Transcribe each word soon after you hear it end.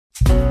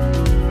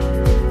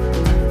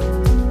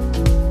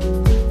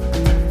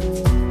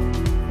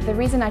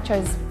reason I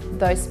chose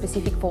those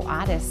specific 4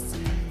 artists,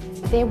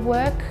 their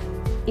work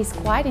is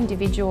quite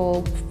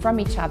individual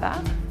from each other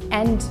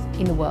and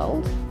in the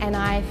world, and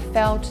I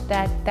felt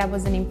that that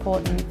was an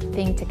important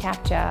thing to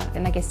capture,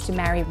 and I guess to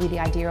marry with the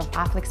idea of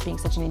Arflex being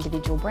such an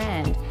individual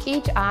brand.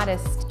 Each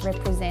artist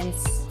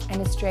represents an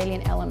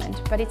Australian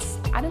element, but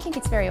I don't think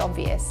it's very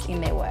obvious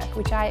in their work,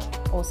 which I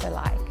also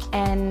like.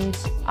 And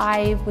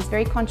I was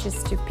very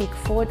conscious to pick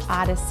 4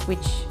 artists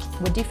which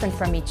were different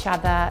from each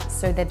other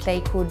so that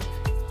they could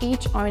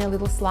each own a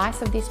little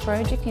slice of this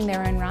project in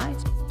their own right.